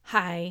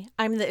Hi,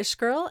 I'm the Ish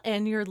Girl,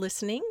 and you're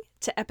listening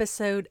to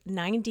episode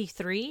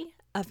 93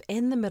 of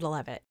In the Middle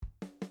of It,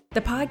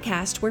 the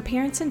podcast where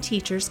parents and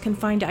teachers can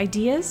find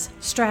ideas,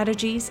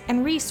 strategies,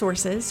 and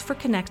resources for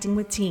connecting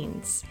with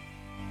teens.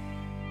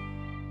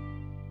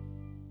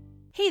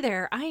 Hey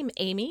there, I'm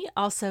Amy,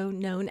 also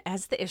known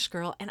as the Ish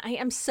Girl, and I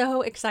am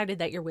so excited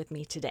that you're with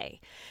me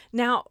today.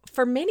 Now,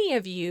 for many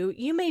of you,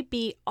 you may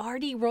be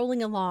already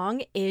rolling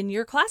along in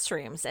your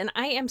classrooms, and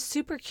I am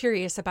super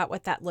curious about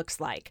what that looks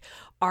like.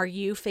 Are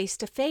you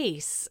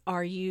face-to-face?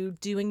 Are you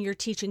doing your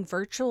teaching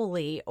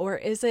virtually? Or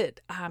is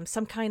it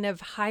some kind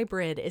of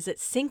hybrid? Is it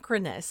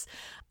synchronous?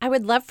 I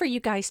would love for you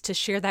guys to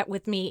share that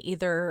with me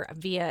either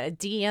via a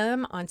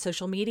DM on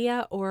social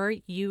media, or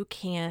you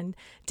can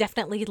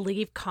definitely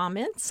leave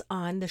comments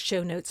on the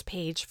show notes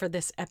page for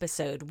this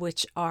episode,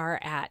 which are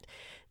at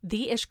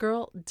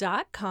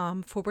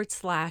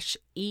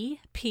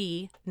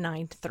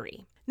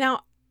theishgirl.com/EP93.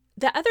 Now,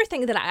 the other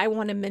thing that I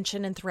want to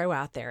mention and throw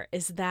out there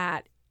is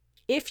that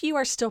if you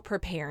are still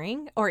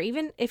preparing, or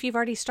even if you've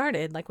already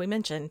started, like we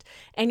mentioned,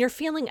 and you're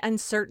feeling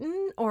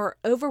uncertain or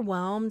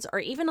overwhelmed or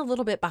even a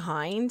little bit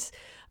behind,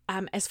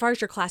 as far as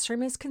your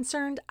classroom is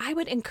concerned, I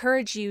would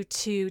encourage you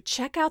to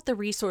check out the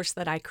resource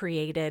that I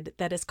created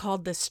that is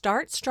called the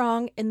Start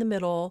Strong in the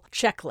Middle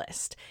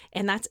checklist.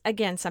 And that's,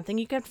 again, something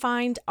you can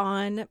find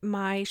on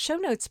my show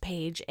notes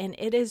page. And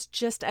it is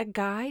just a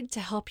guide to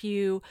help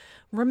you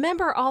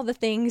remember all the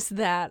things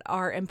that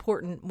are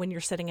important when you're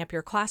setting up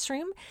your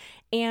classroom.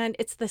 And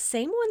it's the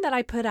same one that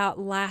I put out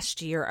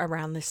last year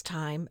around this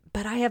time,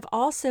 but I have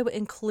also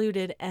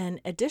included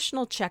an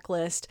additional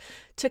checklist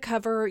to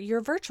cover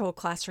your virtual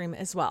classroom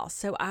as well.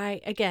 So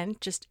I, again,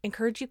 just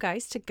encourage you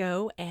guys to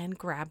go and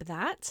grab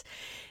that.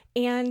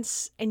 And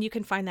you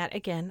can find that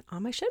again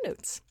on my show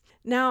notes.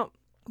 Now,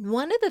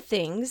 one of the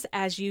things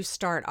as you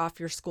start off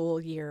your school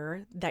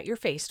year that you're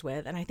faced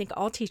with, and I think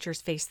all teachers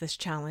face this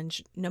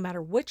challenge no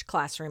matter which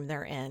classroom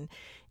they're in,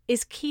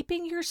 is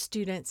keeping your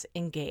students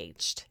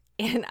engaged.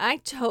 And I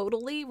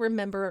totally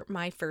remember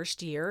my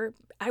first year.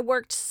 I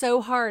worked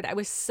so hard. I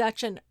was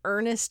such an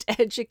earnest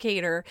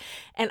educator.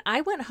 And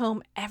I went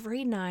home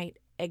every night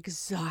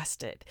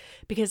exhausted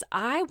because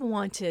I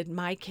wanted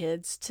my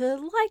kids to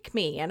like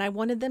me, and I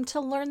wanted them to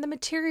learn the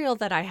material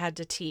that I had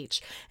to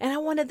teach. And I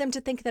wanted them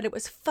to think that it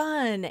was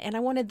fun, and I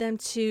wanted them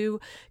to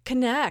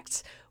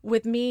connect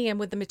with me and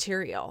with the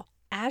material.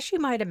 As you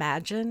might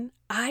imagine,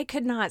 I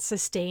could not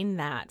sustain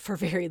that for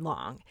very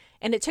long.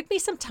 And it took me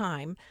some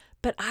time.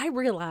 But I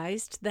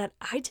realized that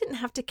I didn't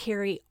have to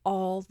carry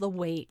all the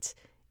weight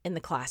in the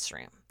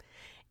classroom.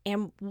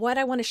 And what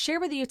I want to share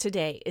with you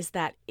today is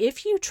that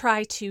if you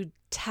try to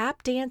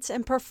tap dance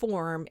and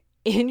perform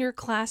in your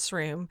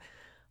classroom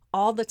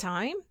all the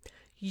time,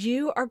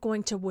 you are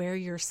going to wear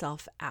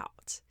yourself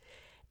out.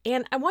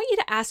 And I want you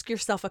to ask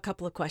yourself a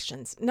couple of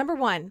questions. Number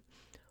one,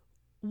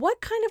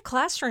 what kind of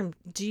classroom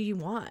do you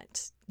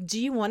want? Do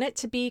you want it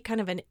to be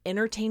kind of an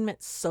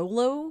entertainment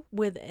solo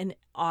with an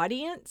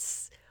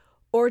audience?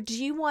 Or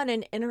do you want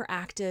an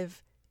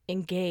interactive,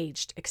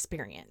 engaged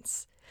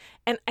experience?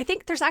 And I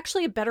think there's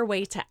actually a better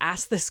way to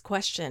ask this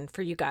question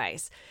for you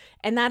guys.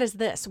 And that is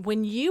this: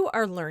 when you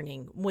are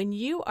learning, when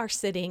you are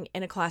sitting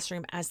in a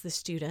classroom as the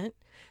student,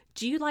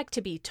 do you like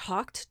to be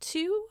talked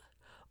to?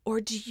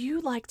 Or do you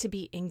like to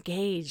be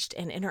engaged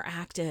and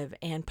interactive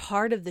and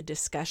part of the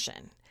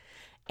discussion?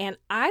 And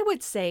I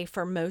would say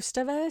for most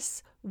of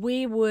us,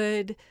 we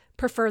would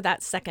prefer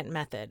that second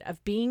method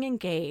of being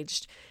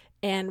engaged.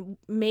 And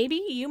maybe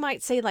you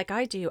might say, like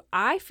I do,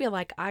 I feel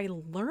like I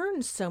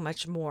learn so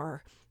much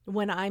more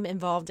when I'm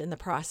involved in the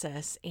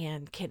process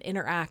and can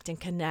interact and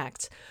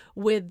connect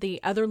with the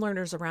other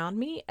learners around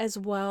me, as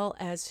well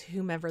as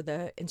whomever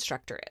the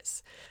instructor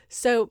is.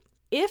 So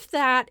if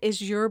that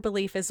is your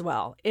belief as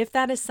well, if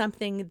that is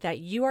something that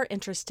you are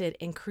interested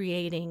in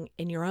creating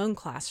in your own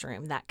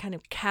classroom, that kind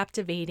of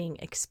captivating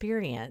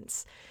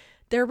experience,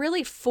 there are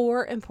really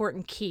 4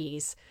 important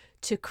keys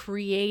to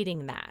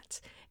creating that.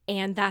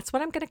 And that's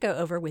what I'm going to go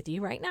over with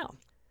you right now.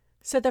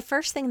 So the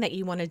first thing that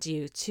you want to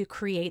do to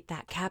create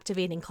that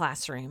captivating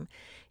classroom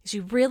is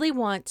you really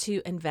want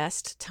to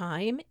invest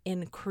time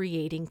in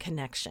creating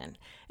connection.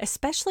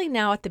 Especially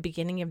now at the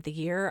beginning of the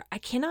year, I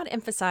cannot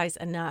emphasize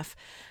enough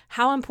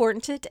how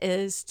important it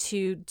is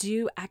to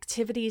do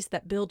activities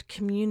that build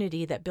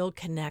community, that build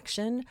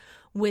connection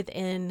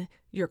within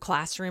your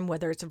classroom,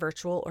 whether it's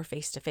virtual or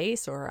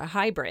face-to-face or a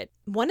hybrid.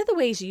 One of the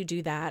ways you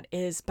do that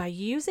is by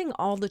using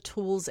all the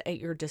tools at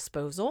your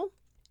disposal.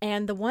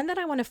 And the one that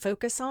I want to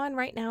focus on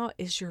right now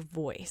is your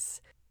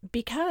voice,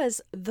 because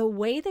the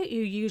way that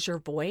you use your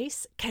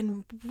voice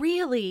can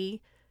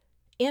really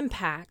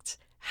impact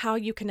how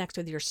you connect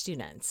with your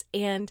students.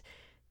 And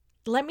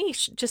let me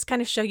just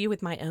kind of show you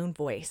with my own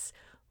voice.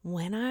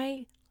 When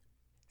I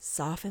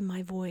soften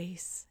my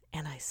voice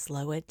and I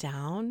slow it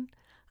down,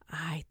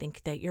 I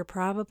think that you're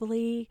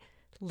probably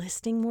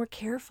listening more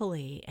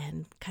carefully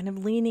and kind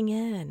of leaning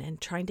in and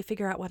trying to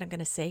figure out what I'm going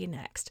to say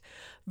next.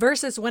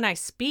 Versus when I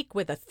speak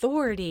with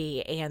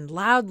authority and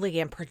loudly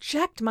and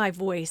project my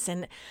voice,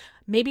 and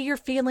Maybe you're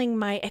feeling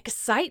my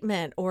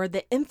excitement or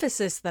the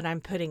emphasis that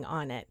I'm putting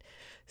on it.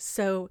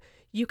 So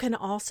you can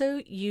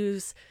also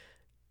use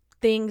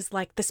things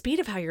like the speed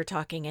of how you're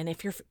talking. And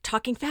if you're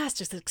talking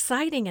fast, it's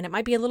exciting and it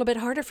might be a little bit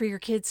harder for your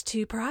kids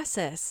to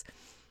process.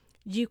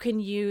 You can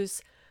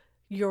use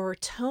your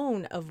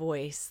tone of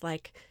voice,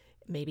 like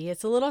maybe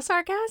it's a little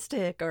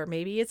sarcastic, or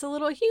maybe it's a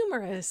little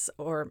humorous,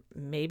 or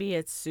maybe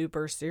it's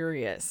super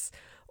serious,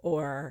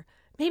 or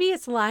maybe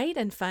it's light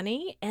and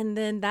funny. And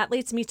then that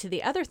leads me to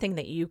the other thing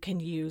that you can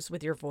use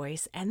with your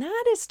voice, and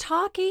that is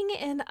talking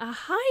in a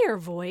higher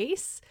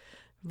voice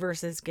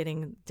versus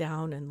getting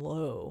down and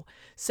low.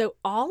 So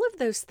all of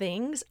those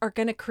things are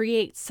going to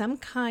create some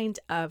kind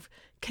of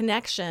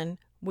connection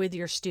with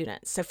your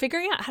students. So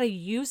figuring out how to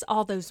use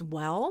all those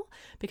well,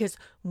 because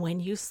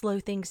when you slow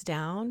things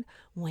down,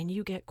 when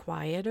you get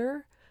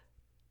quieter,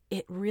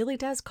 it really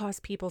does cause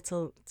people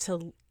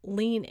to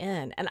lean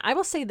in. And I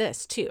will say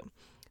this too.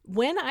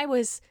 When I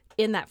was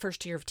in that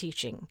first year of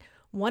teaching,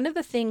 one of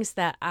the things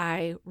that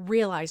I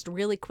realized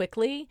really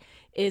quickly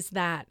is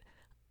that,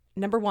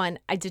 number one,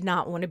 I did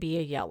not want to be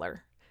a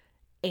yeller.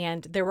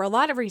 And there were a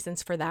lot of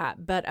reasons for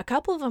that, but a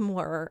couple of them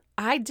were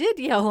I did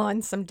yell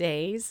on some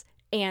days.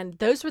 And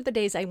those were the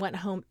days I went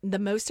home the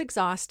most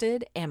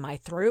exhausted and my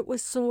throat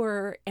was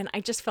sore and I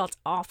just felt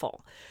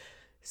awful.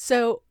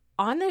 So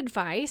on the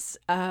advice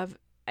of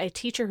a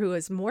teacher who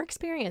was more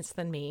experienced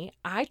than me,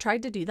 I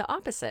tried to do the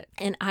opposite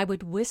and I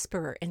would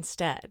whisper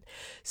instead.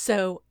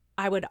 So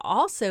I would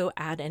also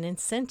add an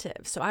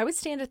incentive. So I would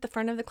stand at the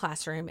front of the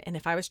classroom, and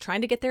if I was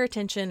trying to get their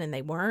attention and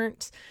they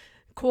weren't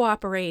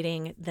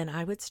cooperating, then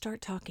I would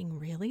start talking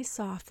really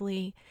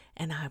softly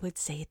and I would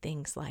say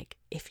things like,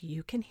 if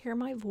you can hear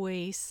my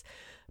voice,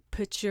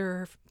 put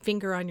your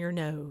finger on your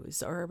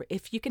nose, or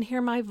if you can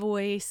hear my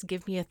voice,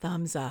 give me a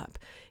thumbs up.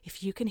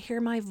 If you can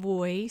hear my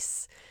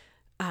voice,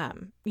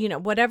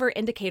 whatever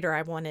indicator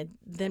I wanted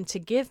them to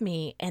give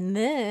me. And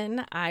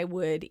then I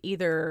would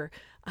either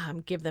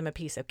give them a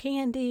piece of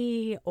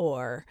candy,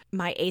 or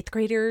my 8th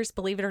graders,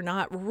 believe it or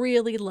not,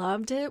 really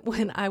loved it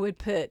when I would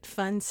put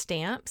fun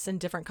stamps and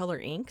different color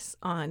inks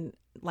on,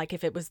 like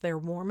if it was their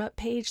warm-up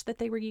page that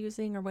they were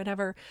using or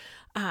whatever,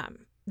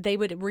 they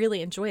would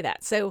really enjoy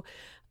that. So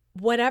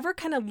whatever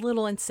kind of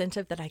little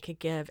incentive that I could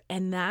give,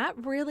 and that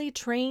really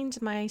trained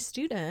my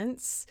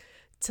students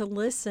to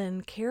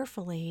listen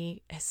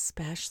carefully,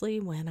 especially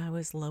when I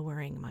was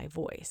lowering my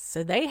voice.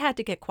 So they had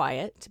to get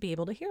quiet to be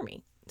able to hear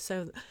me.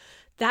 So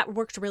that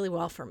worked really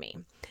well for me.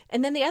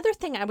 And then the other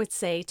thing I would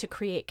say to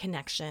create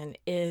connection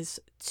is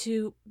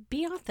to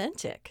be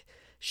authentic.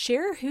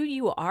 Share who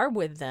you are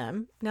with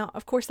them. Now,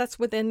 of course, that's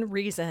within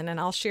reason, and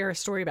I'll share a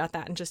story about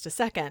that in just a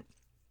second.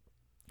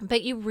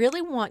 But you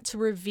really want to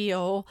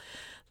reveal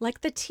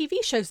like the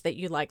TV shows that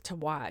you like to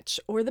watch,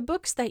 or the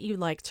books that you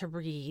like to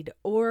read,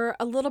 or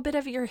a little bit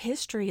of your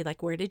history,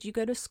 like where did you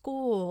go to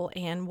school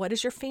and what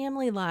is your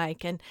family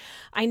like? And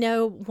I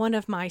know one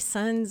of my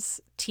son's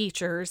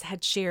teachers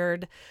had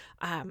shared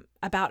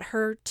about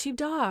her 2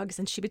 dogs,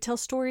 and she would tell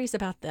stories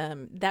about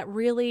them that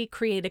really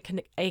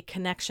create a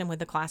connection with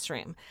the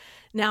classroom.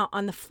 Now,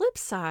 on the flip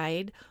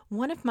side,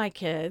 one of my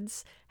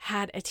kids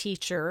had a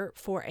teacher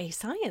for a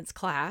science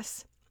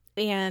class,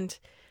 and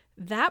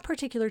that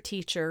particular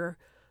teacher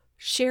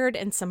shared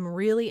in some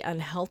really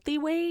unhealthy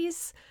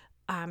ways,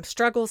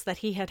 struggles that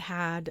he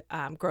had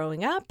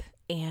growing up,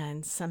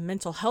 and some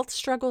mental health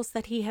struggles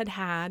that he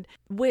had,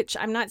 which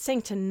I'm not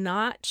saying to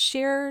not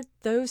share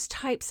those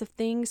types of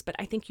things, but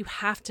I think you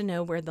have to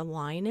know where the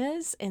line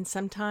is, and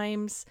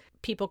sometimes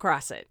people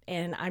cross it.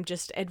 And I'm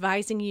just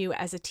advising you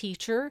as a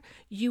teacher,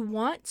 you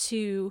want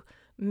to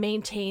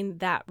maintain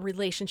that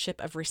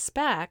relationship of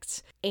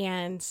respect,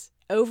 and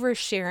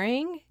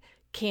oversharing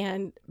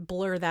can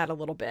blur that a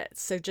little bit.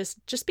 So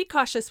just be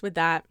cautious with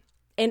that.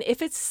 And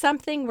if it's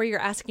something where you're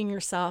asking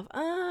yourself,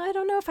 I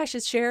don't know if I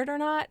should share it or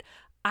not,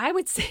 I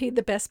would say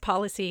the best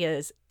policy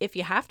is if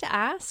you have to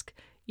ask,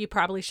 you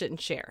probably shouldn't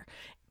share.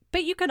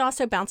 But you can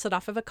also bounce it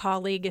off of a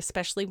colleague,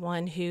 especially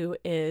one who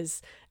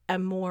is a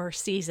more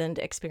seasoned,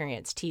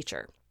 experienced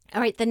teacher.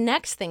 All right, the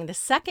next thing, the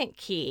second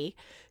key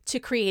to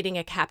creating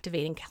a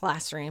captivating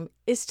classroom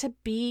is to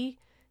be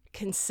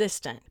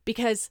consistent,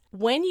 because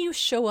when you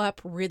show up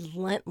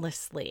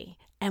relentlessly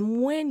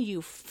and when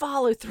you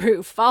follow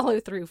through,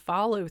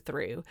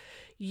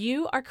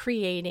 you are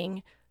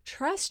creating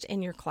trust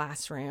in your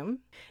classroom.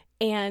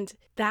 And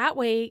that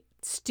way,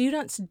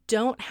 students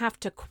don't have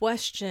to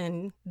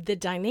question the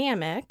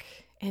dynamic.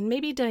 And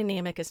maybe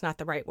dynamic is not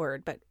the right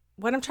word, but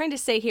what I'm trying to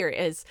say here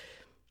is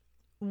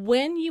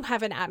when you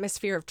have an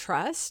atmosphere of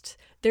trust,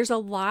 there's a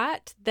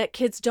lot that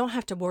kids don't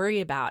have to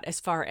worry about as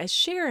far as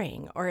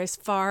sharing, or as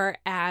far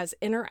as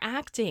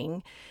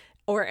interacting,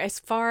 or as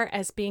far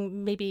as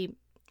being maybe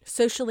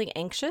socially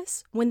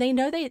anxious. When they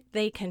know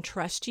they can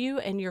trust you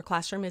and your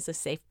classroom is a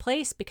safe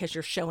place because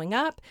you're showing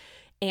up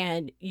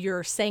and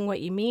you're saying what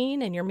you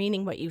mean and you're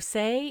meaning what you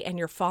say and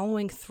you're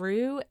following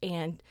through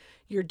and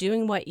you're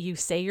doing what you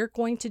say you're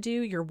going to do,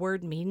 your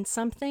word means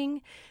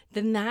something,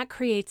 then that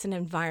creates an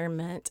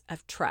environment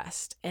of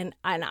trust. And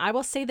I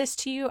will say this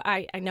to you,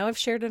 I know I've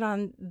shared it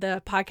on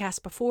the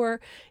podcast before.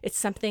 It's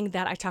something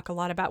that I talk a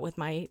lot about with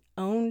my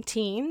own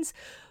teens,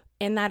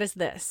 and that is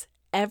this.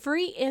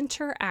 Every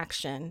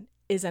interaction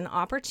is an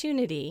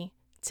opportunity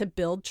to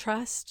build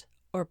trust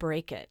or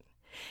break it.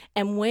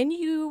 And when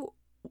you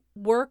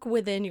work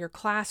within your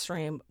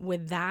classroom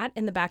with that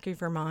in the back of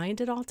your mind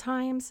at all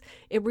times,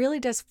 it really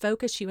does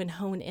focus you and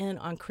hone in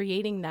on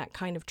creating that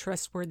kind of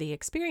trustworthy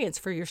experience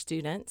for your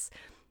students.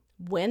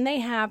 When they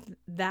have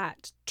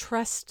that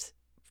trust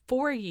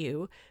for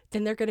you,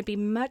 then they're going to be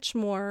much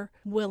more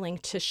willing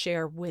to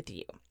share with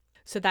you.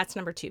 So that's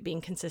number 2, being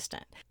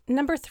consistent.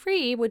 Number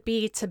 3 would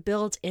be to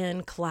build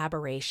in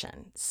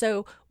collaboration.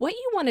 So what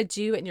you want to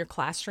do in your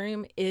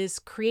classroom is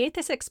create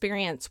this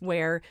experience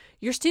where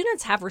your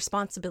students have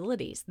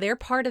responsibilities. They're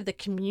part of the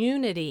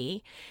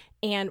community,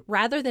 and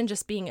rather than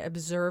just being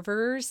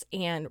observers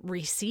and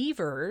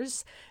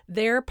receivers,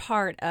 they're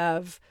part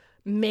of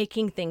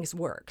making things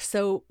work.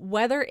 So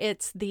whether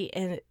it's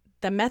the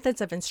methods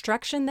of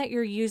instruction that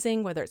you're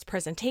using, whether it's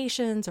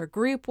presentations or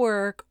group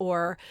work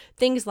or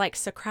things like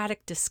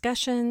Socratic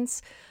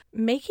discussions,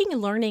 making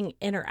learning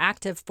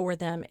interactive for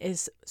them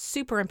is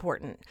super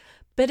important.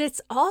 But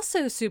it's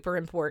also super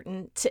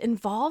important to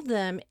involve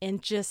them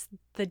in just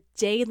the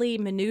daily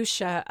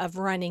minutia of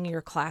running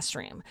your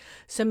classroom.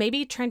 So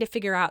maybe trying to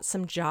figure out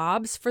some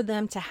jobs for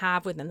them to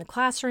have within the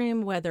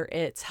classroom, whether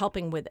it's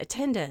helping with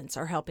attendance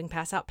or helping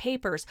pass out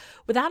papers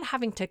without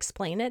having to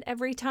explain it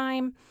every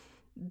time.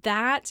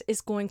 That is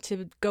going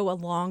to go a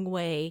long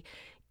way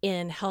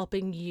in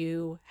helping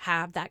you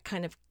have that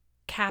kind of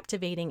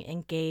captivating,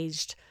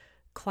 engaged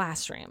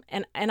classroom.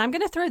 And I'm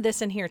going to throw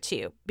this in here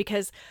too,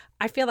 because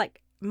I feel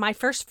like my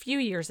first few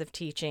years of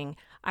teaching,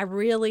 I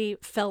really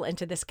fell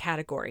into this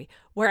category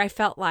where I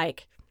felt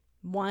like,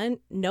 1,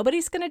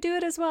 nobody's going to do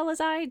it as well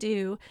as I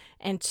do.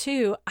 And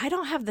 2, I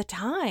don't have the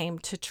time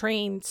to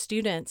train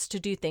students to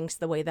do things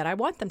the way that I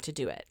want them to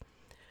do it.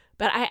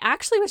 But I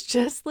actually was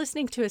just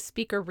listening to a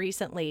speaker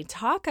recently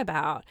talk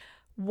about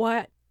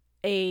what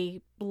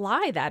a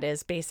lie that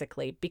is,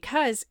 basically,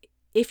 because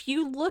if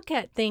you look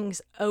at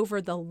things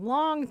over the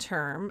long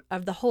term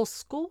of the whole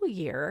school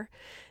year,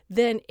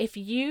 then if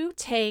you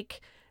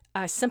take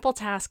a simple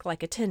task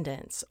like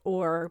attendance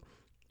or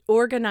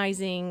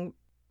organizing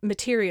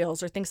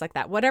materials or things like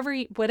that,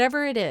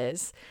 whatever it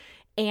is,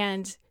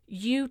 and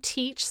you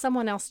teach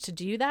someone else to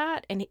do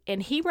that,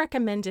 and he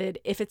recommended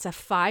if it's a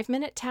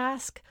 5-minute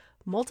task,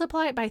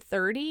 multiply it by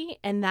 30,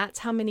 and that's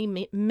how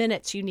many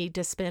minutes you need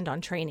to spend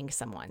on training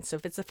someone. So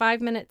if it's a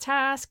 5-minute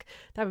task,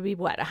 that would be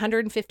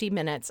 150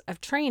 minutes of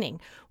training,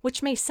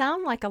 which may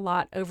sound like a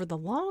lot over the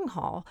long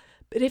haul,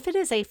 but if it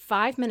is a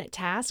 5-minute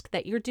task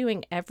that you're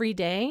doing every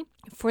day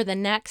for the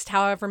next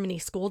however many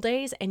school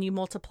days, and you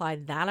multiply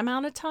that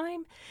amount of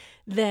time,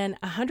 then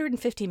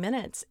 150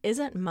 minutes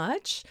isn't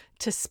much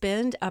to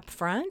spend up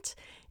front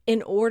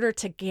in order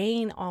to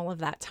gain all of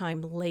that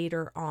time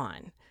later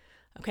on.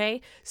 Okay,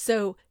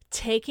 so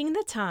taking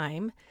the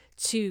time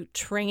to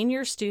train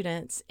your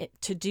students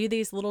to do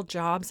these little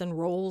jobs and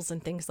roles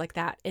and things like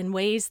that in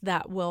ways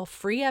that will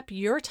free up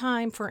your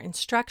time for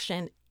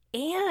instruction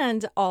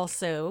and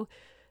also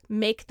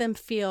make them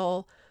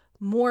feel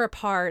more a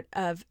part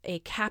of a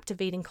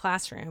captivating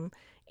classroom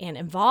and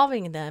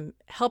involving them,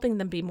 helping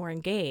them be more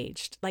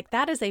engaged. Like,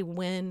 that is a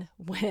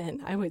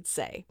win-win, I would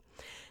say.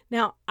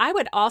 Now, I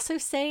would also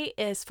say,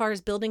 as far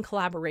as building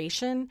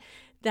collaboration,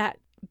 that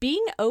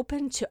being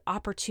open to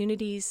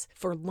opportunities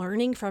for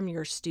learning from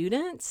your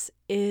students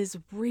is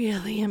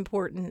really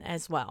important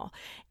as well.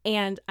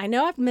 And I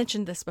know I've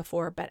mentioned this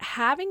before, but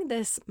having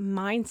this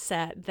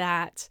mindset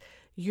that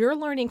you're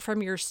learning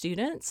from your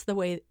students the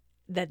way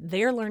that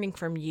they're learning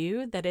from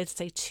you, that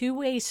it's a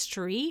two-way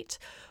street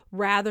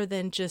rather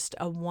than just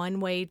a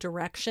one-way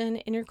direction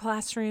in your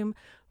classroom,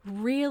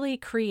 really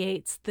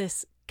creates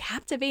this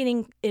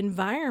captivating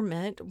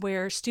environment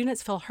where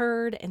students feel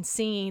heard and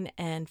seen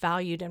and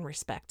valued and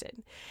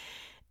respected.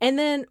 And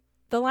then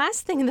the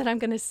last thing that I'm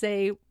going to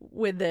say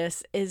with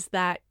this is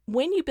that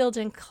when you build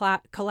in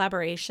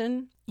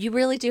collaboration, you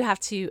really do have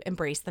to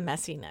embrace the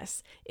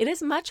messiness. It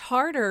is much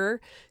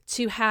harder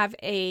to have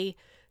a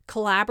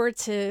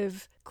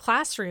collaborative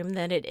classroom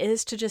than it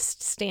is to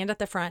just stand at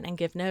the front and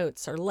give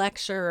notes or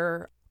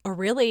lecture, or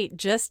really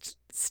just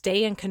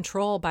stay in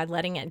control by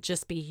letting it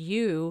just be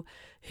you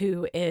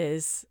who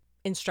is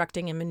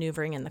instructing and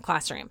maneuvering in the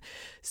classroom.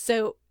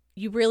 So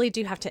you really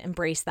do have to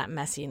embrace that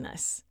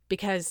messiness,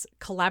 because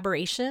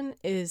collaboration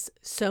is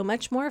so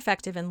much more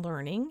effective in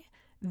learning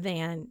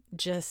than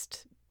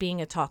just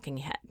being a talking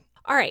head.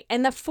 All right.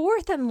 And the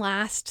fourth and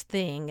last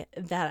thing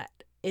that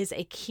is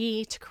a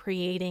key to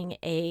creating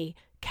a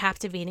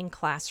captivating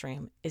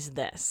classroom is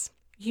this: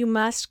 you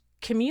must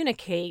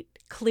communicate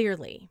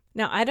clearly.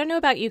 Now, I don't know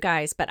about you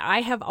guys, but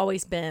I have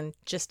always been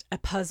just a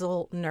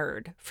puzzle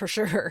nerd for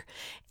sure.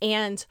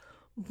 And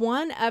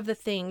one of the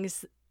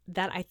things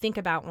that I think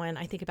about when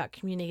I think about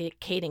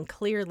communicating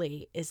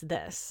clearly is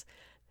this.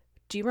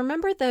 Do you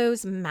remember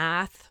those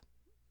math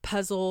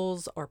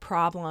puzzles or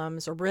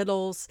problems or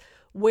riddles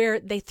where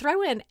they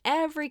throw in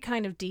every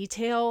kind of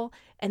detail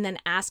and then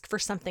ask for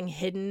something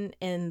hidden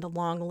in the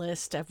long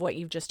list of what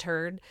you've just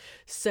heard?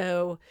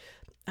 So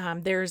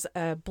there's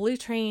a blue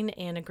train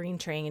and a green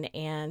train,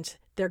 and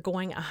they're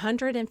going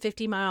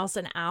 150 miles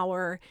an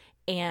hour,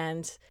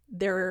 and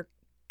they're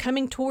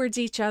coming towards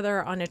each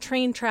other on a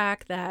train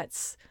track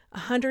that's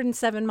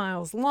 107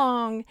 miles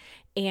long,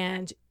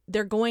 and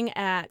they're going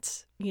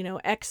at,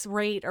 X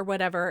rate or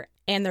whatever,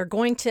 and they're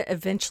going to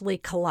eventually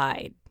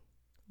collide.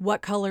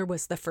 What color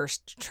was the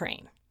first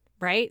train,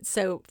 right?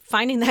 So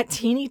finding that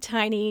teeny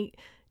tiny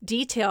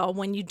detail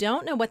when you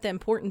don't know what the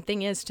important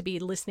thing is to be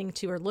listening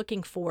to or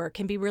looking for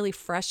can be really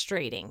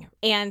frustrating.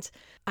 And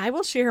I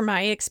will share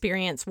my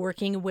experience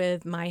working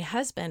with my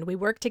husband. We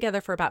worked together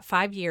for about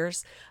 5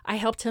 years. I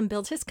helped him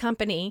build his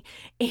company,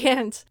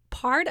 and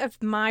part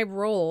of my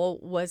role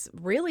was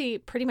really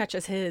pretty much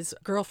as his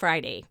Girl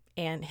Friday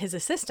and his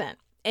assistant.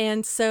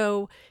 And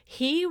so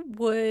he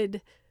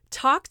would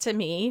talk to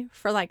me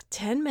for like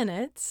 10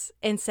 minutes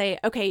and say,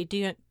 okay,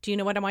 do you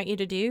know what I want you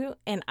to do?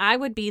 And I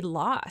would be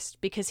lost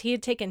because he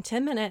had taken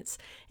 10 minutes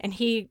and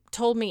he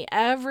told me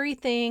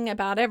everything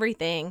about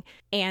everything.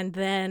 And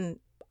then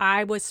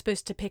I was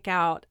supposed to pick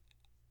out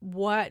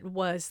what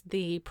was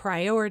the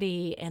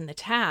priority and the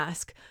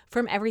task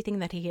from everything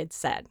that he had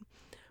said,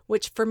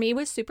 which for me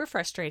was super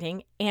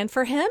frustrating. And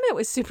for him, it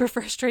was super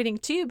frustrating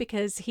too,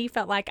 because he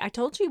felt like, I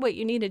told you what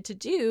you needed to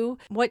do.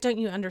 What don't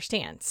you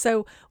understand?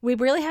 So we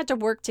really had to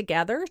work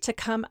together to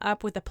come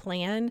up with a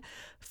plan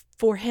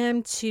for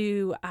him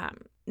to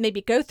maybe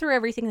go through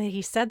everything that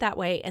he said that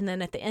way. And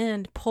then at the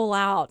end, pull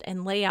out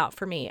and lay out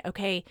for me,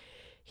 okay,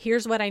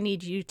 here's what I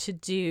need you to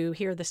do.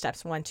 Here are the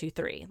steps 1, 2,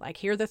 3. Like,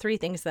 here are the 3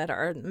 things that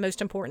are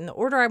most important, the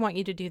order I want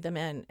you to do them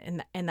in,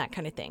 and that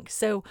kind of thing.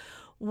 So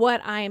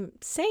what I'm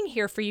saying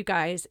here for you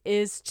guys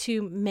is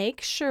to make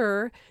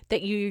sure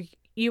that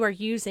you are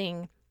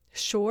using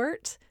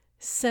short,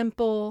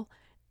 simple,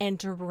 and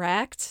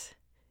direct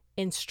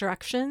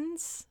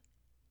instructions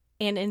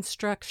and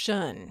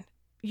instruction.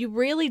 You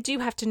really do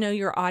have to know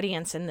your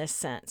audience in this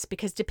sense,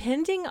 because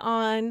depending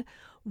on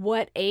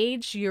what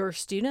age your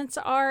students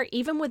are,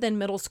 even within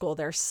middle school,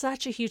 there's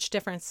such a huge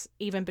difference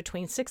even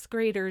between 6th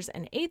graders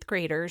and 8th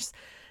graders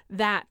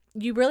that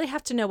you really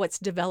have to know what's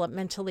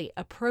developmentally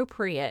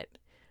appropriate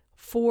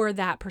for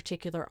that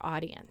particular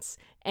audience.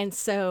 And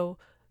so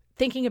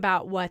thinking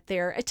about what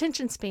their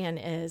attention span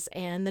is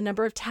and the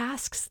number of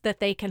tasks that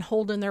they can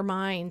hold in their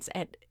minds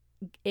at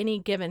any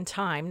given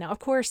time. Now, of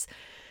course,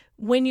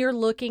 when you're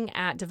looking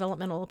at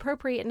developmental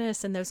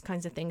appropriateness and those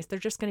kinds of things, they're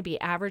just going to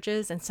be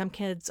averages, and some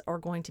kids are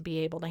going to be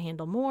able to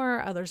handle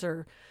more. Others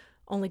are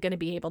only going to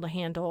be able to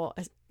handle,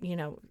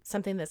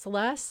 something that's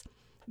less.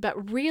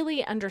 But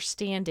really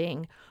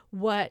understanding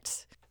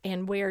what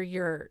and where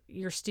your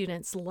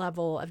student's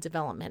level of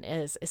development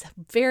is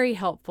very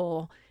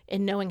helpful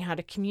in knowing how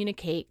to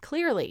communicate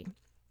clearly.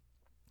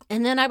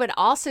 And then I would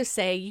also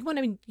say you want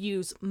to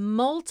use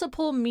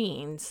multiple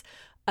means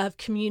of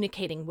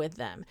communicating with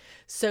them.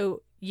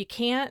 So you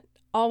can't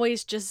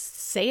always just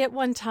say it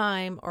one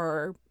time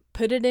or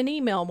put it in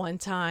email one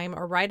time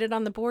or write it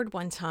on the board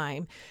one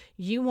time.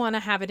 You want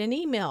to have it in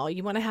email.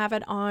 You want to have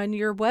it on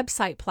your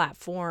website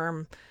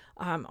platform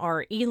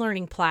or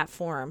e-learning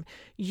platform.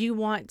 You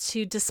want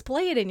to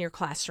display it in your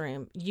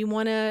classroom. You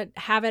want to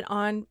have it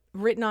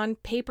written on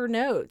paper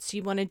notes.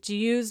 You want to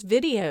use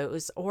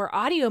videos or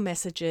audio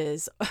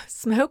messages,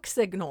 smoke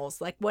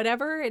signals, like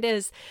whatever it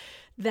is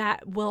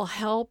that will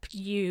help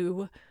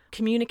you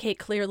communicate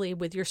clearly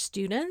with your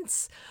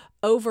students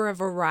over a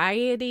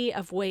variety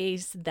of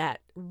ways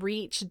that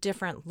reach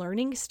different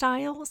learning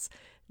styles.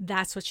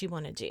 That's what you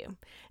want to do.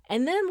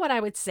 And then what I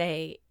would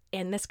say,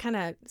 and this kind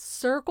of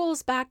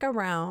circles back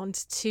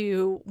around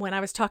to when I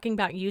was talking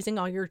about using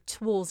all your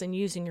tools and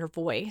using your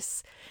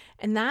voice,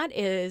 and that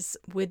is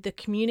with the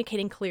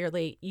communicating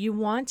clearly, you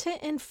want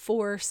to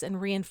enforce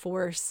and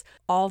reinforce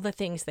all the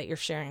things that you're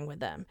sharing with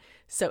them.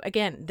 So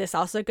again, this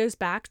also goes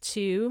back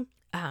to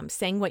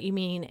saying what you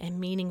mean and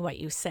meaning what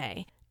you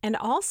say. And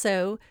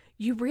also,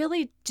 you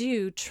really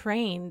do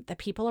train the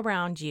people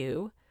around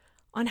you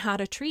on how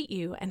to treat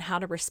you and how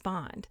to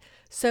respond.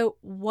 So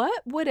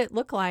what would it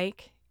look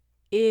like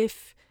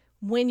if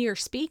when you're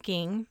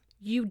speaking,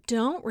 you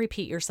don't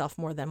repeat yourself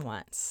more than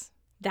once?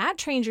 That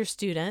trains your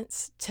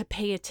students to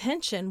pay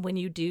attention when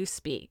you do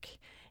speak.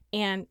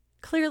 And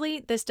clearly,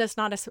 this does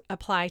not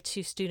apply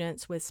to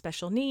students with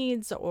special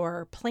needs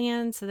or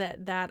plans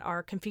that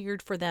are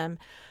configured for them.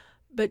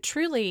 But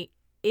truly,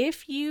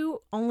 if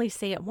you only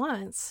say it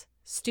once,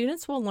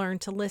 students will learn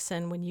to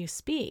listen when you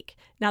speak.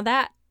 Now,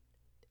 that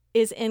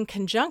is in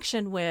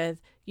conjunction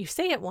with you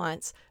say it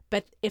once,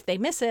 but if they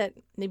miss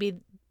it,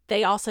 maybe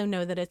they also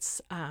know that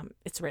it's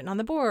written on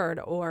the board,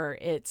 or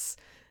it's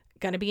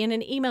going to be in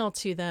an email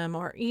to them,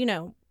 or,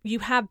 you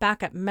have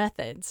backup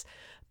methods.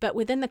 But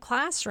within the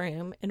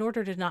classroom, in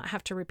order to not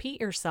have to repeat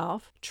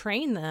yourself,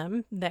 train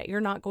them that you're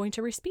not going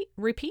to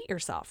repeat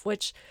yourself,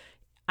 which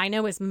I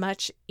know is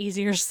much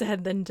easier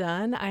said than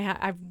done.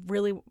 I've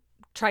really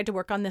tried to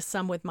work on this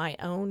some with my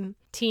own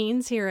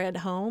teens here at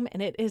home,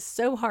 and it is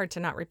so hard to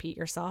not repeat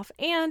yourself.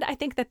 And I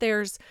think that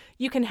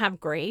you can have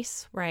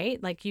grace,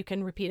 right? Like you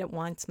can repeat it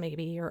once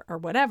maybe or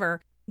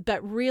whatever,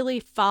 but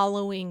really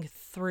following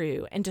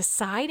through and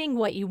deciding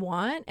what you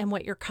want and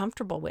what you're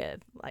comfortable with.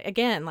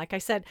 Again, like I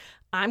said,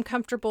 I'm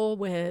comfortable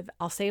with,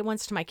 I'll say it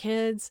once to my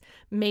kids.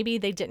 Maybe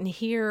they didn't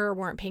hear or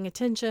weren't paying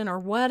attention or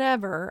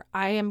whatever.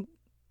 I am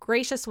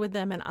gracious with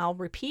them and I'll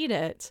repeat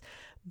it.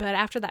 But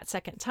after that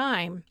second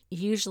time,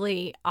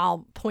 usually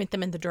I'll point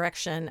them in the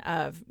direction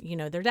of,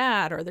 their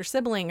dad or their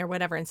sibling or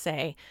whatever and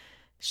say,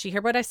 she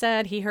heard what I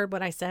said, he heard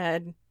what I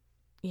said,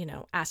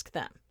 ask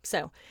them.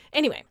 So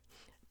anyway,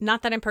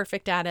 not that I'm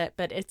perfect at it,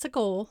 but it's a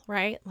goal,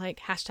 right?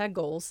 Like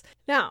 #goals.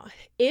 Now,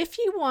 if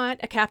you want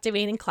a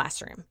captivating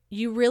classroom,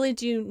 you really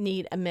do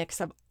need a mix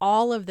of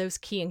all of those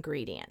key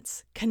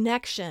ingredients: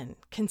 connection,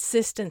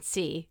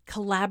 consistency,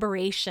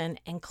 collaboration,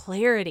 and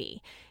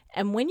clarity.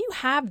 And when you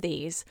have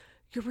these,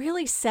 you're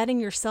really setting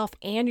yourself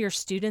and your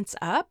students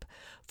up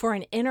for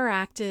an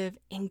interactive,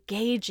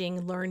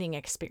 engaging learning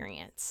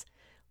experience.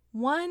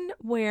 One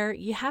where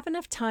you have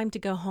enough time to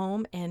go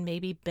home and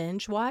maybe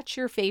binge watch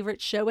your favorite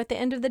show at the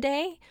end of the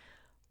day,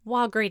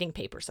 while grading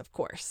papers, of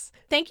course.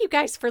 Thank you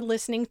guys for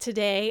listening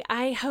today.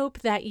 I hope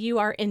that you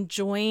are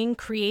enjoying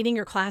creating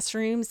your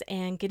classrooms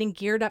and getting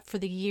geared up for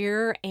the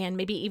year and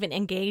maybe even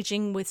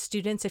engaging with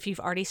students if you've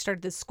already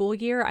started the school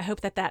year. I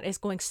hope that that is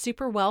going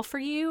super well for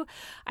you.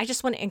 I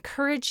just want to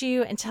encourage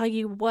you and tell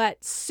you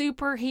what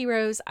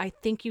superheroes I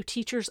think you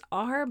teachers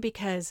are,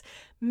 because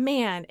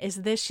man,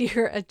 is this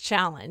year a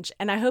challenge.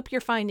 And I hope you're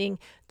finding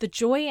the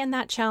joy in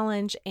that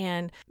challenge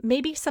and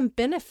maybe some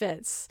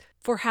benefits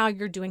for how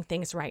you're doing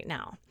things right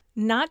now.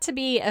 Not to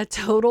be a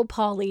total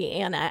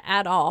Pollyanna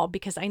at all,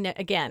 because I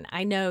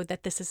know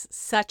that this is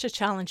such a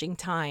challenging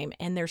time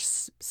and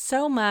there's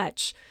so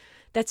much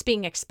that's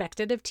being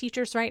expected of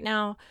teachers right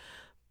now.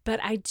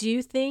 But I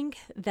do think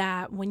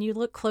that when you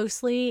look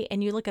closely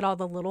and you look at all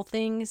the little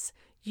things,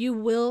 you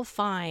will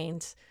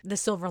find the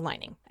silver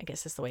lining, I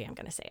guess is the way I'm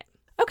going to say it.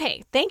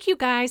 Okay, thank you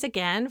guys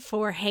again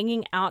for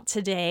hanging out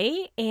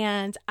today.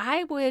 And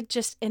I would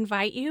just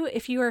invite you,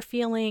 if you are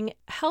feeling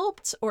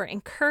helped or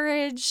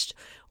encouraged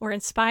or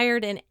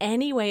inspired in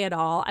any way at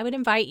all, I would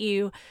invite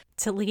you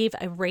to leave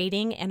a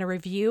rating and a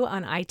review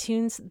on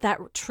iTunes.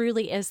 That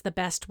truly is the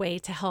best way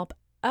to help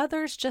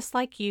others just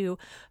like you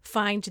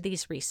find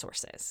these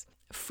resources.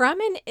 From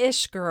an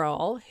ish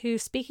girl who,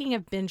 speaking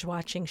of binge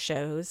watching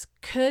shows,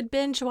 could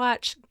binge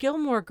watch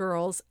Gilmore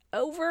Girls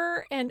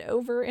over and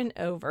over and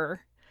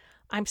over,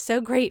 I'm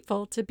so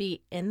grateful to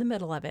be in the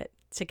middle of it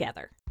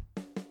together.